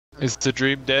Is the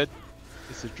dream dead?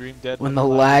 Is the dream dead? When the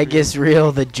lag is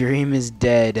real, the dream is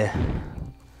dead.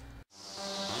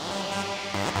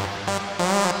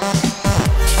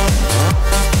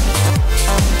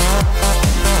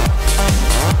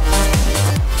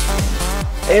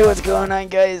 Hey, what's going on,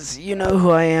 guys? You know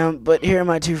who I am, but here are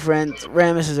my two friends,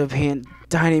 Ramus is OP and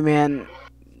Tiny Man.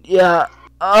 Yeah,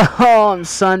 oh, I'm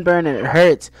sunburned and it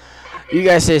hurts. You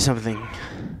guys say something.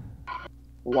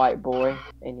 White boy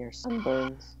and your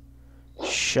sunburns.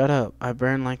 Shut up. I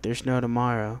burn like there's no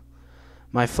tomorrow.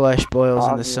 My flesh boils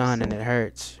in the sun and it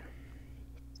hurts.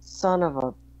 Son of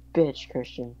a bitch,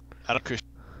 Christian. I don't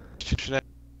Christian.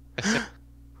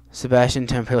 Sebastian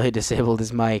temporarily disabled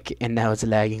his mic and now it's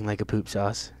lagging like a poop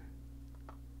sauce.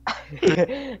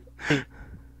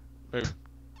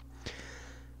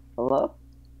 Hello?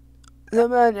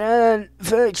 Sebastian,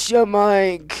 fix your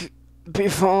mic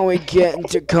before we get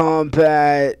into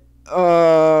combat.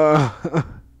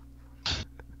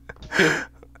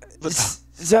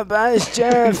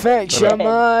 Sebastian, fix your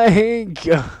mic.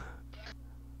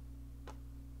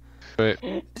 Wait.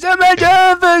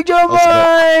 Sebastian, fix your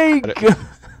mic.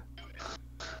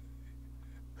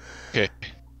 Okay.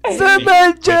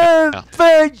 Sebastian,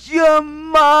 fix your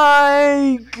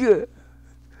mic.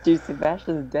 Dude,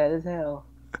 Sebastian's dead as hell.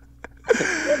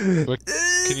 What,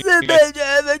 can you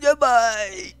Sebastian, fix your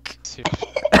mic.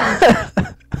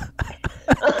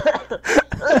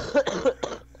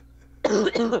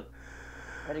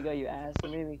 Way to go, you ass.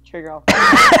 It made me trigger off.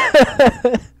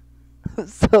 I'm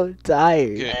so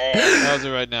tired. Okay, how's it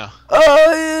right now?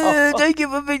 Oh, yeah, thank you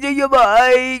for fixing your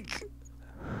mic.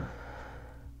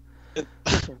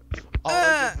 All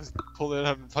I did was pull it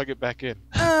up and plug it back in.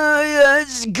 Yeah,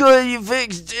 it's good you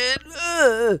fixed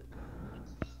it.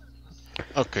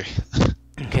 Okay.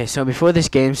 Okay, so before this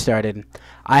game started,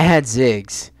 I had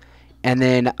Ziggs, and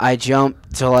then I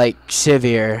jumped to like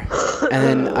Sivir, and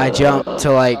then I jumped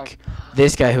to like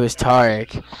this guy who was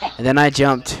Taric, and then I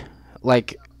jumped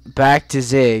like back to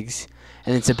Ziggs,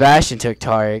 and then Sebastian took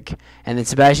Taric, and then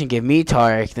Sebastian gave me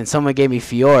Taric, then someone gave me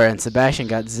Fiora, and Sebastian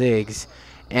got Ziggs,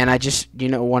 and I just, you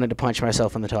know, wanted to punch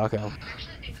myself in the taco.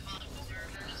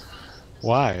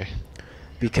 Why?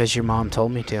 Because your mom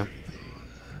told me to.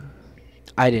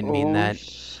 I didn't mean that.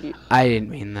 Shit. I didn't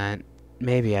mean that.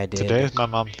 Maybe I did. Today is my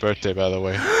mom's birthday, by the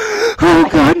way. Oh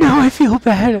god, now I feel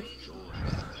bad.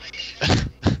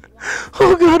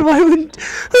 Oh god, why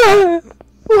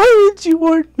wouldn't you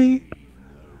warn me?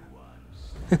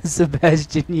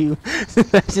 Sebastian's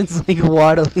like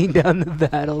waddling down the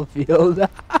battlefield.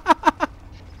 That's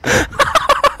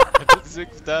what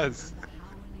Ziggs does.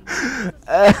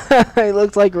 He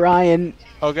looks like Ryan.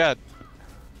 Oh god.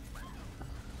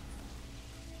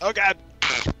 Oh god.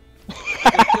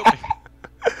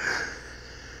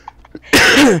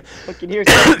 Fucking here,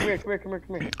 come here, come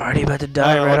here. Already about to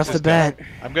die right off the bat.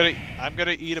 I'm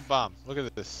gonna eat a bomb. Look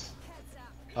at this.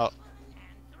 Oh.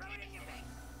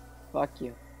 Fuck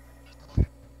you. Look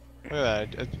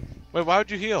at that. Wait, why would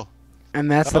you heal?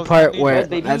 And that's the part where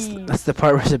that's the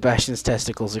part where Sebastian's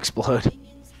testicles explode.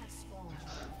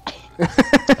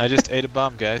 I just ate a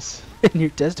bomb, guys. And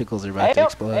your testicles are about to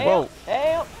explode. Help!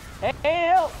 Help!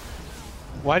 Help!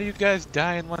 Why do you guys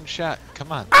die in one shot?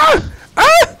 Come on. No!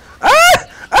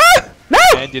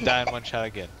 And you die in one shot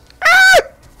again.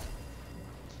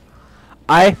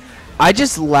 I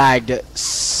just lagged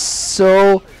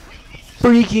so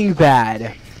freaking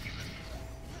bad.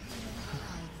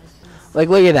 Like,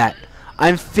 look at that.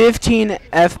 I'm 15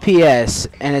 FPS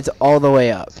and it's all the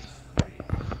way up.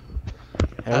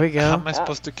 There we go. How am I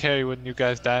supposed to carry when you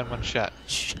guys die in one shot?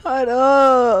 Shut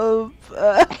up.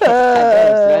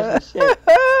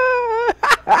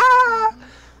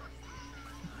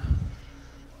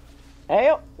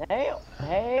 Help!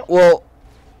 Well,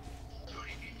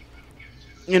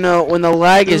 you know, when the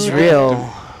lag is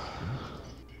real.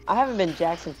 I haven't been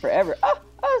Jackson forever.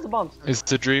 There's the bombs. Is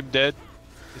the dream dead?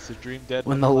 Is the dream dead?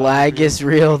 When the lag is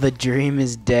real, the dream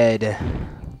is dead.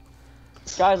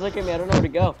 Guys, look at me. I don't know where to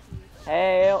go.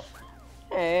 Help!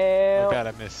 Oh god,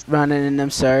 I missed. Running in them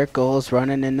circles,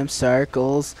 running in them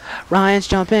circles. Ryan's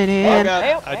jumping in. Oh god,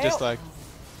 Help, I just like...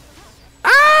 Ah!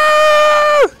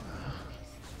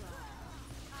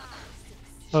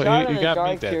 Oh, Shot you on got the me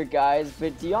dark dead. here, guys,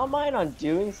 but do y'all mind on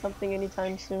doing something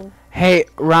anytime soon? Hey,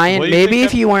 Ryan, What do you maybe think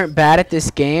if you weren't bad at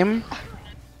this game.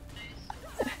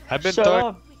 I've been Shut throwing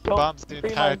up. Don't bombs the free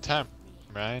entire mine. time,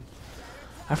 Ryan.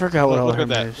 I forgot what all Look her at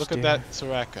that. moves Look do. at that,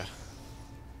 Soraka.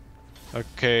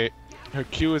 Okay, her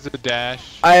Q is a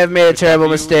dash. I have made a Her terrible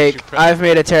W is mistake. you press- I've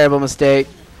made a terrible mistake.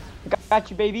 Got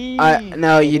you, baby.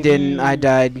 No, you didn't. I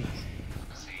died.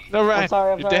 No, Ryan. I'm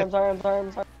sorry. you're dead. I'm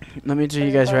sorry. Let me tell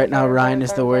you guys right now, Ryan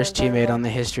is the worst teammate on the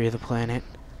history of the planet.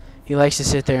 He likes to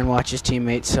sit there and watch his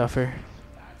teammates suffer.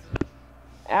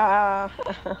 Ow, ow.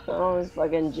 Oh, this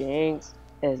fucking Jinx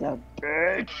is a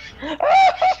bitch.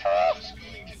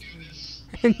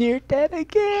 And you're dead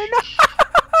again.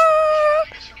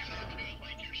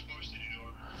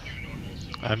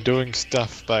 I'm doing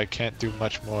stuff, but I can't do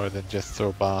much more than just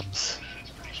throw bombs.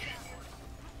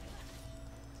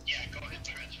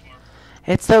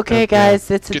 It's okay, guys.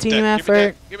 It's a Get team that,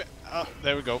 effort. Give me that. Oh,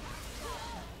 there we go.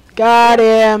 Got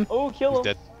him. Oh, kill He's him.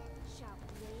 dead.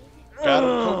 Got him,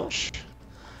 coach.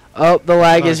 Oh, the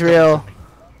lag Oh, is he's coming real. for me.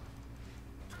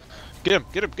 Get him,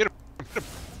 get him, get him, get him.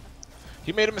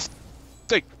 He made a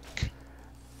mistake.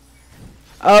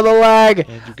 Oh, the lag.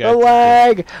 And you The got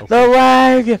lag. Okay. The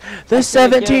lag. The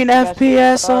 17 Sebastian.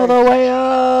 FPS all the way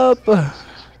up.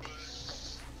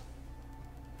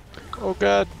 Oh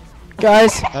god.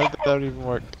 Guys, How did that even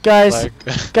work? guys, Lag.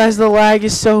 guys, the lag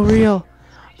is so real.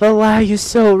 The lag is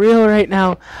so real right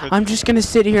now. I'm just gonna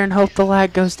sit here and hope the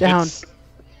lag goes down.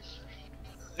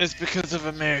 It's because of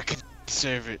American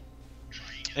server.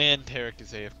 And Tarek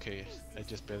is AFK. I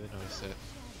just barely noticed that.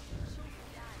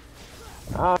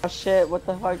 Oh shit, what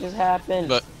the fuck just happened?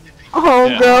 But Oh,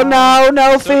 yeah. girl, no,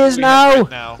 no, so Fizz, we have no. right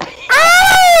now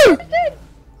Ah!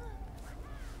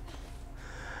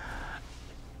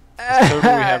 the server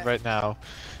we have right now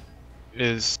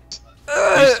is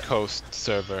East Coast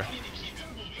server.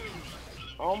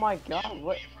 Oh my god,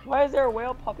 what? Why is there a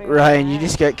whale popping? Ryan, you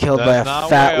just got killed by That's a not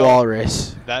fat whale.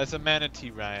 walrus. That is a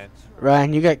manatee, Ryan.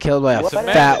 Ryan, you got killed by a What?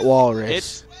 fat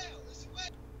walrus.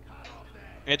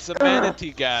 It's a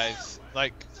manatee, guys.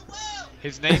 Like,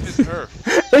 his name is Earth.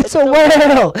 It's a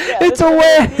whale! Yeah, It's a listen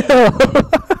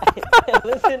whale!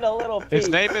 Listen to little P. His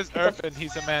name is Earth, and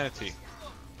he's a manatee.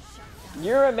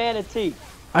 You're a manatee.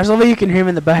 I just love how you can hear him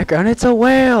in the background. It's a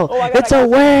whale! Oh, I got It's a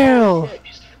whale!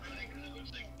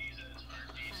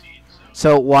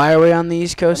 So why are we on the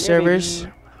East Coast Come here, servers?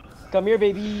 baby. Come here,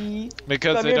 baby.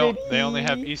 Because Come they here, don't. baby. They only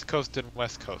have East Coast and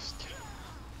West Coast.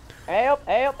 Help,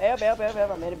 help, help, help, help,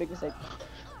 help. I made a big mistake.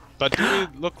 But do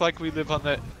we look like we live on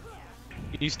the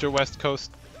East or West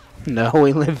Coast? No,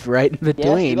 we live right in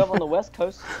Yes, you between. live on the west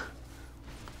coast.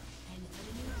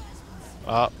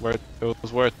 Where it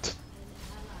was worth.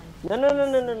 No, no,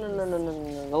 no, no, no, no, no, no, no,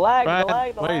 no. The lag, Ryan, the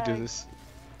lag, the why lag. you do this?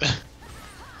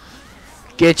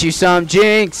 Get you some,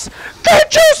 Jinx!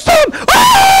 Get you some!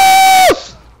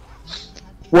 Ah!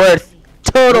 Worth.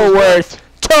 Total worth.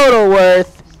 Total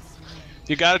worth.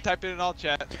 You gotta type it in all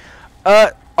chat.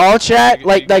 All chat?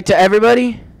 Like to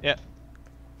everybody? Yeah.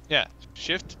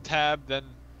 Shift tab, then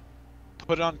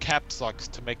put it on caps locks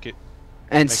to make it.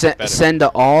 And Make it better. send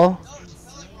to all?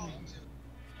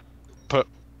 Put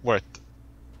worth.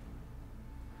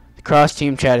 The cross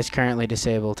team chat is currently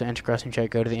disabled. To enter cross team chat,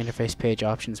 go to the interface page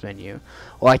options menu.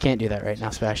 Well, I can't do that right now,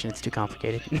 Sebastian. It's too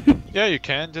complicated. Yeah, you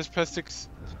can. Just press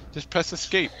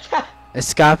escape.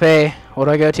 Escape. What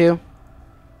do I go to?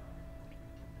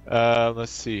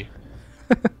 Let's see.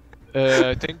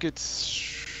 I think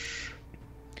it's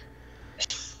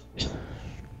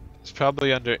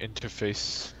probably under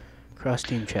interface. Cross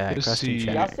team chat. Let's Cross team see.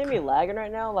 Y'all chat. see me lagging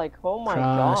right now? Like, oh my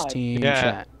Cross god. team Yeah.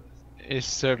 chat. It's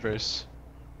servers.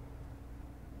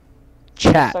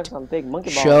 Chat. Sucks on big monkey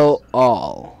balls. Show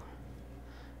all.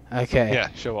 Okay. Yeah,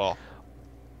 show all.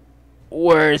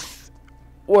 Worth.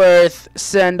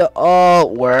 Send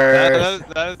all. Worth.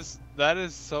 That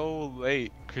is so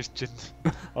late, Christian.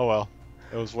 Oh well,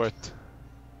 it was worth.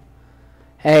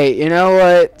 Hey, you know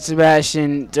what,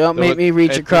 Sebastian? Don't No, make me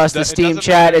reach across the it Steam doesn't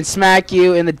chat matter. and smack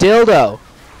you in the dildo.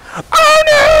 Oh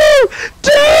no!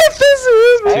 Death is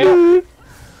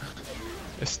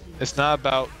It's not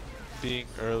about being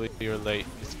early or late.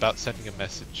 It's about sending a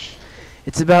message.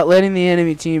 It's about letting the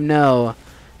enemy team know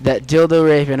that dildo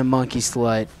rape and a monkey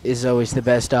slut is always the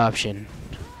best option.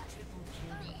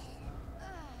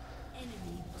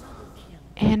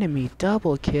 Enemy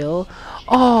double kill.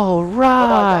 All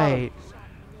right.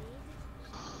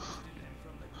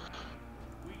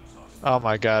 Oh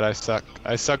my god, I suck.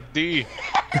 I suck D.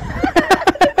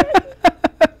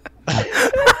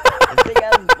 Big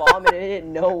ass vomit, it hit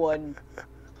no one.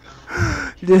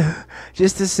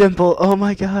 Just a simple, oh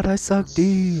my god, I suck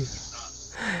D.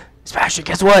 Sebastian,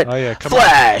 guess what? Oh yeah, come on.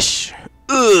 Flash.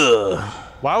 Ugh.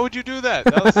 Why would you do that?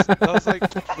 That was like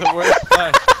the worst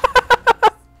flash.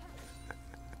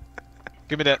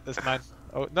 Give me that. That's mine.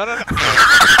 Oh no no no.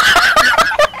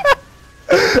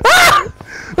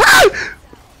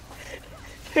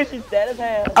 She's dead as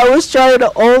hell. I was trying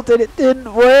to ult and it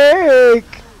didn't work.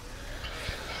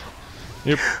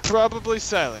 You're probably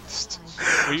silenced.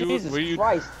 Jesus Were you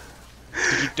Christ.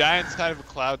 Did you die inside of a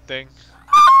cloud thing?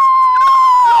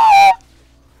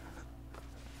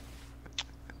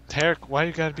 Tarek, why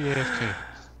you gotta be AFK?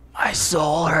 My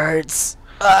soul hurts.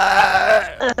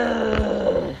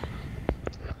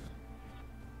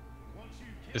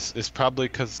 It's probably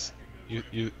because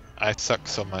I suck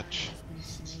so much.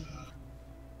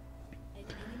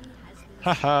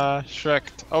 Haha,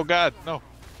 Shrek'd. Oh god, no.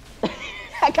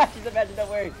 I got you, Sebastian, don't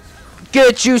worry.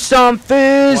 Get you some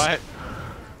fizz! Why?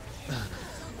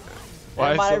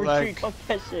 Why is the lag Fuck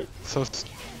that shit. so?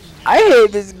 I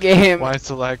hate this game. Why is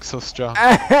the lag so strong? Fuck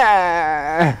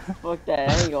that,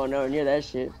 I ain't going nowhere near that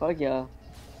shit. Fuck y'all.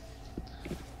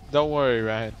 Don't worry,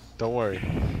 Ryan. Don't worry.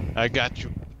 I got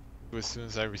you as soon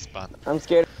as I respawn. I'm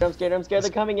scared, they're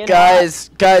coming in. Guys,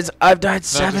 I've died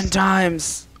 7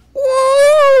 times.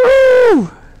 Woo!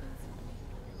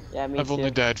 Yeah, me I've too.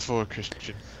 only died 4,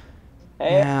 Christian.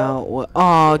 Hey, Yeah,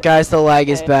 oh, guys, the lag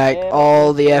is back.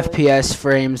 All the FPS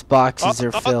frames boxes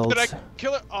are filled. Did I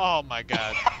kill it? Oh my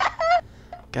god.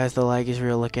 Guys, the lag is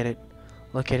real. Look at it.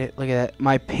 Look at it. Look at that.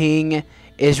 My ping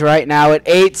is right now at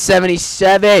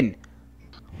 877.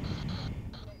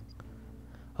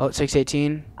 Oh,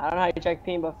 618. I don't know how you check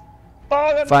ping, but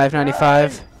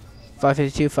 595.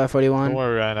 552. 541. Don't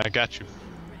worry, Ryan. I got you.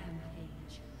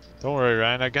 Don't worry,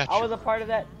 Ryan. I got you. I was a part of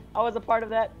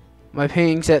that. My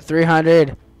ping's at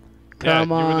 300. Come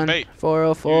you were the on. bait. You're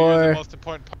the 404. most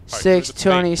important part.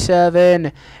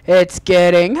 627. It's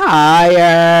getting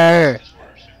higher.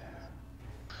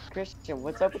 Christian,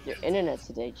 what's up with your internet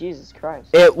today? Jesus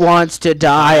Christ. It wants to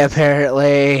die,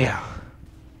 apparently.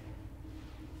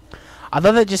 I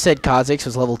thought that just said Kha'Zix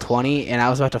was level 20, and I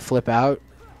was about to flip out.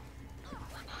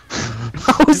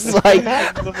 I was like...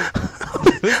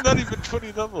 There's not even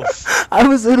 20 levels. I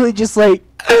was literally just like,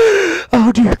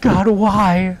 oh dear God,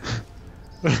 why?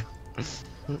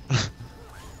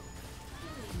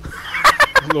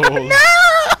 Lol. No!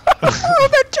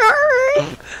 The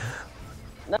turret!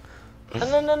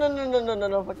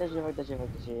 No, fuck that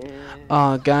shit.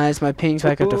 Oh, guys, my ping's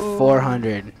back up to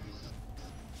 400.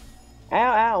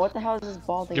 Ow, what the hell is this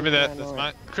ball thing? Give me that. That's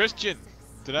mine. Christian,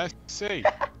 did I say?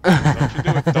 Don't you do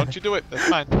it. Don't you do it. That's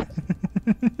mine.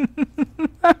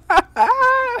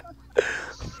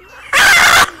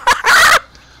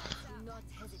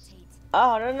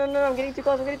 Oh, no, I'm getting too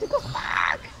close,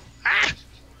 Fuck!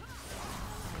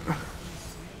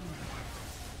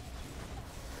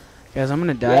 Guys, I'm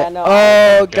gonna die. Yeah, no,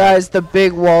 oh, guys, the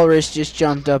big walrus just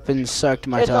jumped up and sucked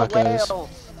my tacos.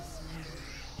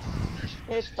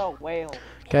 It's the whale.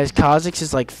 Guys, Kha'Zix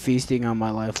is like feasting on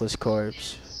my lifeless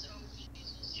corpse.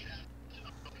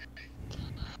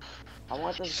 I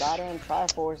want this goddamn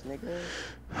Triforce, nigga.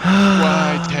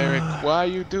 Why, Tarek? Why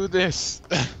you do this?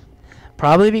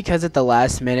 Probably because at the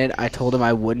last minute I told him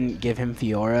I wouldn't give him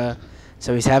Fiora,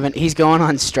 so he's going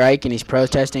on strike and he's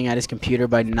protesting at his computer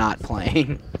by not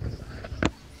playing.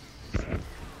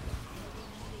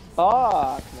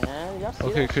 Fuck, man. Y'all see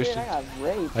Okay, that Christian. shit? I got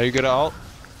raped. Are you gonna ult?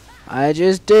 I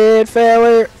just did,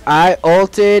 failure. I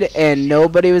ulted and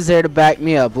nobody was there to back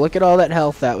me up. Look at all that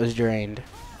health that was drained.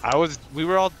 We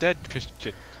were all dead,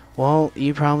 Christian. Well,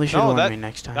 you probably should warn me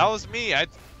next time. That was me.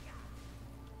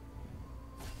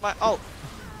 My ult.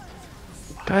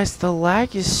 Guys, the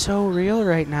lag is so real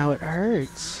right now. It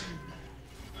hurts.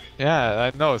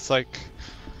 Yeah, I know. It's like,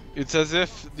 it's as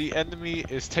if the enemy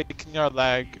is taking our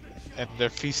lag and they're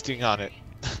feasting on it.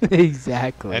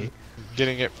 Exactly. And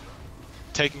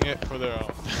taking it for their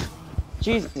own.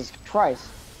 Jesus Christ.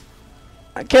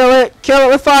 Kill it! Kill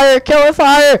it with fire! Kill it with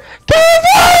fire! Kill it with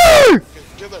fire!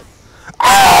 Kill it.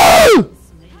 Oh!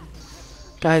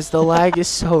 Guys, the lag is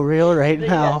so real right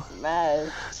now. Smash.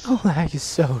 The lag is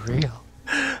so real.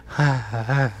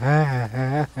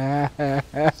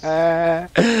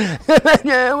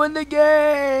 Win the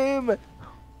game!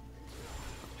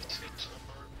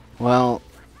 Well,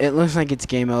 it looks like it's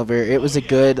game over. It was a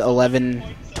good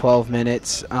 11-12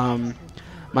 minutes.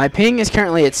 My ping is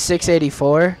currently at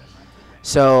 684,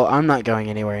 so I'm not going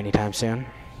anywhere anytime soon.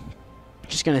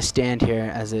 Just gonna stand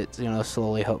here as it,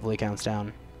 slowly, hopefully counts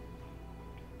down.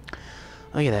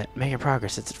 Look at that, making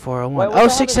progress. It's at 401. Wait, Oh,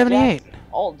 678.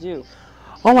 Alt do.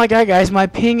 Oh my God, guys, my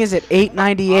ping is at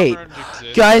 898.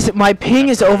 Guys, my ping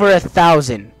is over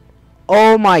 1,000.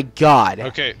 Oh my God.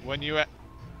 Okay, when you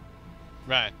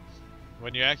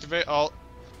activate ult,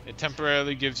 it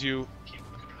temporarily gives you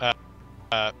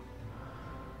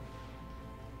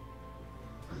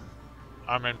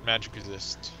armor and magic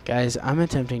resist. Guys, I'm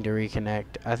attempting to reconnect.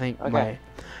 I think Okay.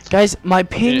 my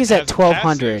ping is at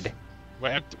 1,200.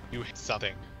 Where you hit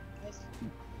something.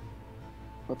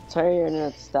 Well, tell your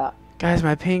internet to stop. Guys,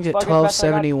 my ping's at Fuck it, Sebastian,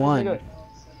 I got it. 1271. Let's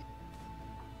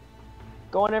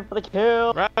Going in for the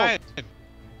kill. Ryan!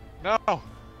 No!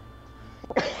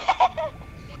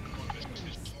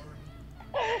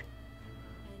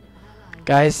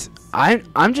 Guys,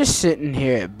 I'm just sitting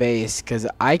here at base because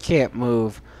I can't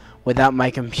move without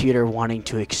my computer wanting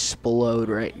to explode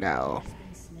right now.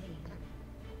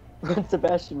 Run,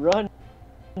 Sebastian, run.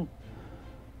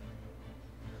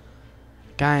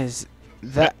 Guys,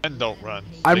 that And don't run.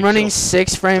 I'm They running kill.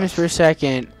 6 frames per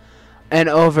second and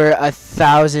over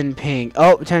 1,000 ping.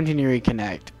 Oh, attempting to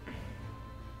reconnect.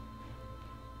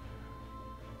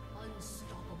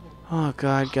 Oh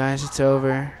god, guys, it's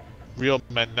over. Real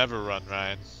men never run,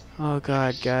 Ryan. Oh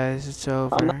god, guys, it's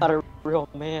over. I'm not a real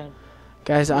man.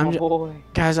 Guys, I'm boy.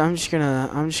 just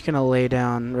gonna lay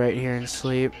down right here and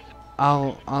sleep.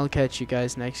 I'll catch you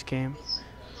guys next game.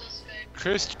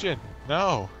 Christian,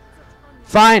 no.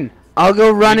 Fine. I'll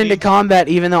go run We into need- combat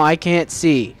even though I can't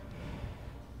see.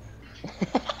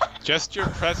 Just your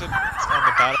presence on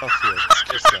the battlefield.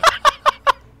 Just that.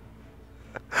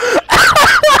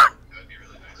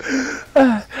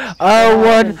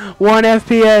 One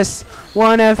FPS.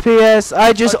 1 FPS.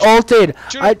 I just ulted.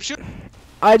 Shoot, shoot.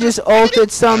 I just ulted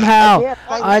somehow. Yeah,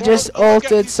 I just Oh my God, you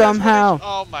ulted guys somehow. finished.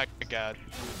 Oh my god.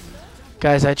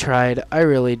 Guys, I tried. I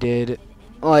really did.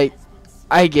 Like,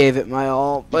 I gave it my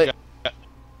all, but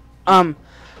I'm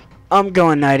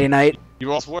going nighty night.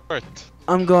 You all worked.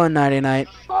 I'm going nighty night.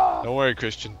 Don't worry,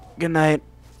 Christian. Good night.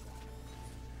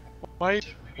 Why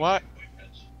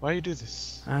you do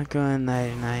this? I'm going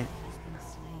nighty night.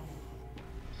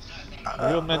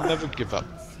 Real men never give up.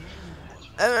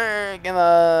 Never give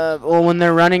up. Well, when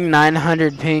they're running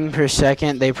 900 ping per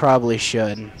second, they probably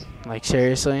should. Like,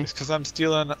 seriously? It's because I'm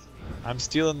stealing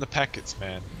the packets,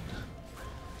 man.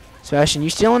 Sebastian, you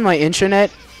stealing my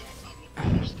intranet?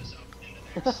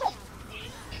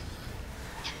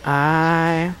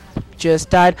 I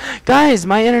just died. Guys,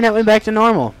 my internet went back to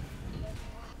normal.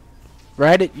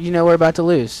 Right? You know we're about to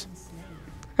lose.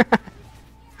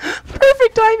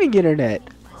 Perfect timing, internet.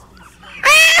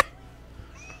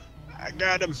 I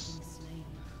got him.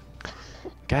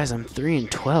 Guys, I'm 3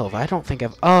 and 12. I don't think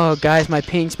I've... Oh, guys, my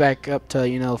ping's back up to,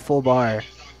 you know, full bar.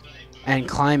 And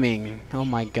climbing. Oh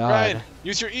my god. Ryan,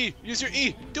 use your E. Use your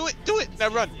E. Do it. Do it. Now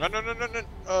run. Run, run, run, run, run.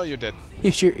 Oh, you're dead.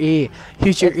 Use your E.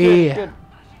 Use your That's E. good, good.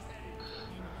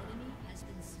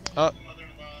 Oh.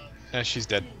 Yeah, she's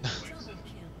dead.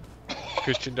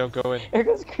 Christian, don't go in. Here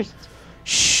goes Christian.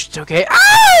 Shh, it's okay.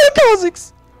 Ah,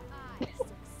 Cossacks!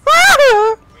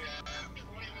 Ah!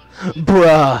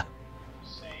 Bruh.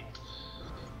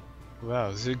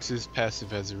 Wow, Ziggs'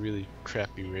 passive has a really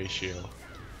crappy ratio.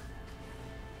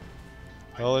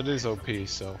 Well, it is OP,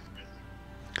 so.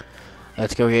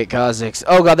 Let's go get Cossacks.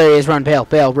 Oh god, there he is. Run, bail,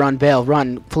 bail, run, bail,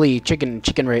 run, flee, chicken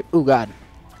rape. Ooh god.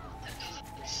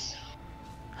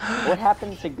 What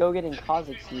happened to go getting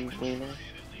Kazakhs usually? Man?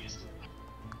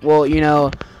 Well, you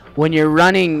know, when you're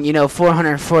running, you know,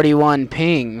 441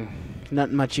 ping,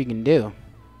 not much you can do.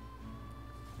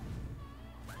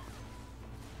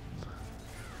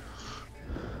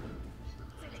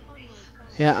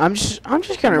 Yeah, I'm just gonna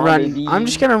Come on, run. baby. I'm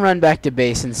just gonna run back to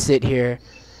base and sit here,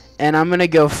 and I'm gonna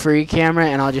go free camera,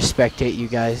 and I'll just spectate you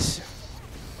guys.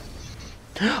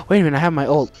 Wait a minute, I have my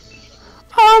ult.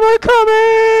 I'm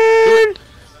coming.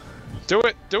 Do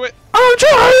it. Do it. I'm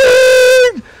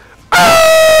trying.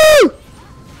 Oh!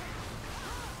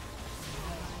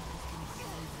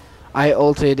 I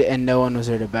ulted, and no one was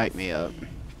there to back me up.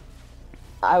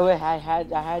 I was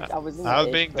in the I was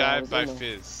base, being bro. I dived was by in there.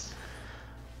 Fizz.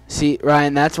 See,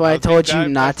 Ryan, that's why I was being told you dived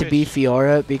by not to be fish.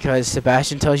 Fiora, because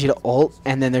Sebastian tells you to ult,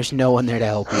 and then there's no one there to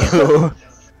help you.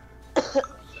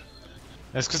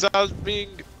 That's because I was being.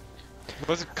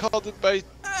 What's it called? It by.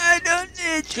 I don't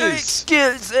need your Fizz.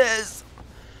 excuses.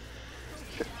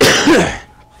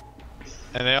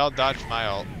 And they all dodged my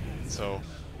ult, so.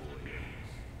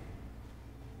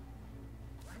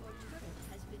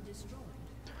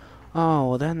 Oh,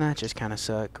 well then that just kind of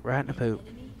suck. Right in the poop.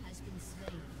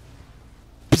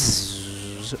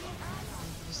 Bzzz.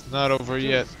 It's not over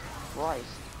yet. Christ.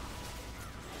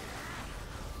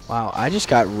 Wow, I just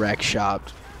got wreck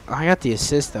shopped. I got the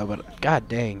assist though, but god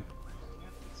dang.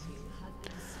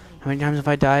 How many times have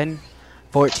I died?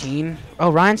 14? Oh,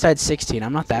 Ryan's died 16.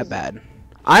 I'm not that bad.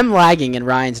 I'm lagging and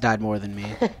Ryan's died more than me.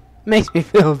 Makes me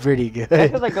feel pretty That's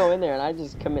good. because I go in there and I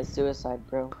just commit suicide,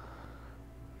 bro.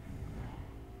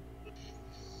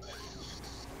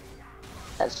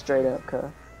 That's straight up, cuh.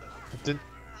 It didn't.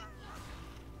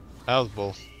 That was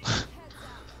bull.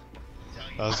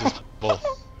 That was just bull.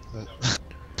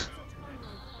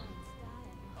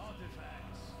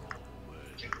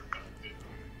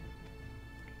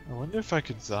 I wonder if I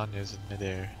could Zanya's in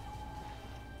midair.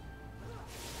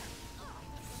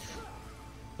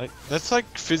 Like that's like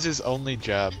Fizz's only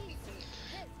job.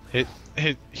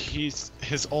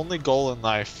 His only goal in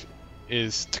life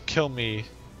is to kill me,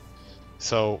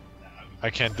 so I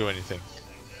can't do anything.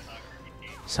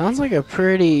 Sounds like a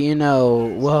pretty, you know,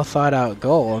 well thought out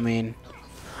goal. I mean,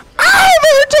 the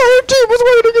entire team was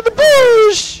waiting in the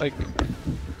bush. Like,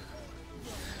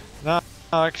 no,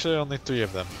 actually, only 3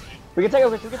 of them. We can take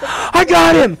over. We can take over. I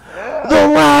got him.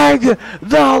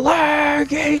 The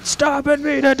lag ain't stopping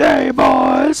me today,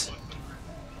 boys.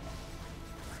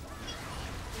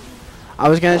 I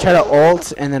was gonna try to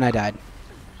ult and then I died.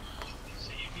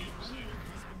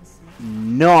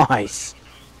 Nice.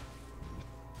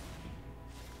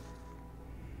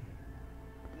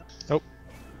 Nope,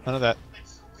 none of that.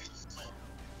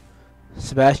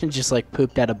 Sebastian just like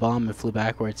pooped out a bomb and flew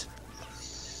backwards.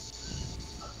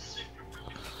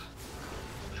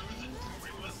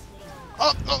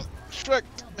 Oh, Shrek!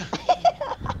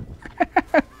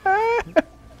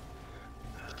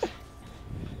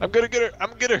 I'm gonna get her! I'm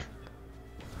gonna get her!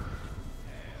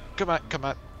 Come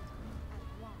on.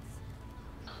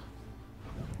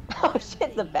 Oh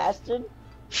shit, Sebastian!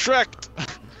 Shrek!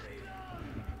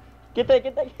 Get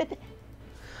that!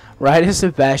 Right as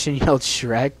Sebastian yelled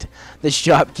Shrek, the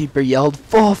shopkeeper yelled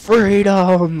full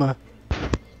freedom.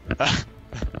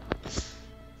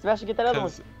 Sebastian, get that other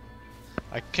one.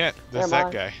 I can't. There's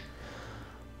that guy.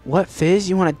 What, Fizz?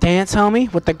 You want to dance,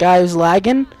 homie? With the guy who's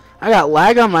lagging? I got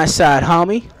lag on my side,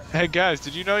 homie. Hey guys,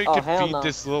 did you know you Oh, can hell feed no.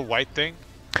 this little white thing?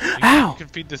 How? You can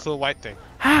feed this little white thing.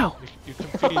 How? You can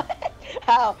feed.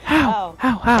 How?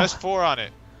 Press 4 on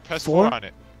it. Press 4 on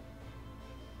it.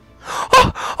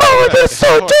 Oh, Yeah, that's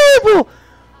so terrible!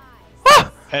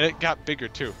 Oh, And it got bigger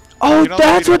too. oh You can only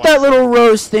that's feed it what that once. little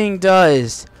rose thing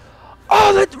does.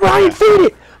 Oh, that Ryan, feed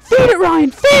it! Feed it,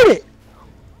 Ryan, feed it!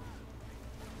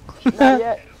 Not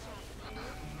yet.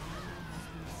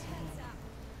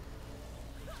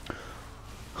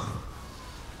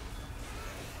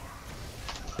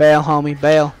 Bail, homie,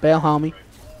 bail, homie.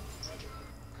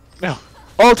 No.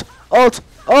 Ult!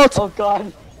 Oh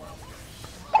god.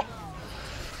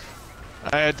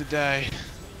 I had to die.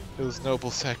 It was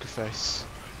noble sacrifice.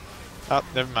 Oh,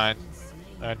 never mind.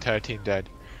 Our entire team died.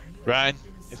 Ryan,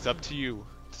 it's up to you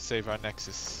to save our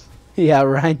Nexus. Yeah,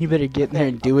 Ryan, you better get in there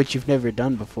and do what you've never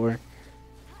done before.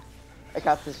 I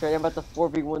got this right. I'm about to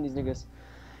 4v1 these niggas.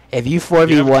 If you You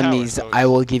 4v1 have a tower, these, so I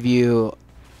will give you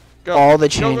Go. all the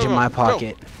Go, change go, in go, my go.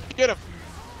 pocket. Get him!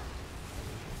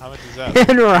 How much is that?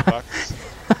 And Ryan, Bucks?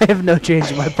 I have no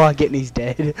change in my pocket and he's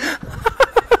dead.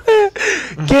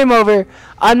 Game over.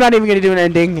 I'm not even going to do an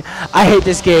ending. I hate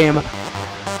this game.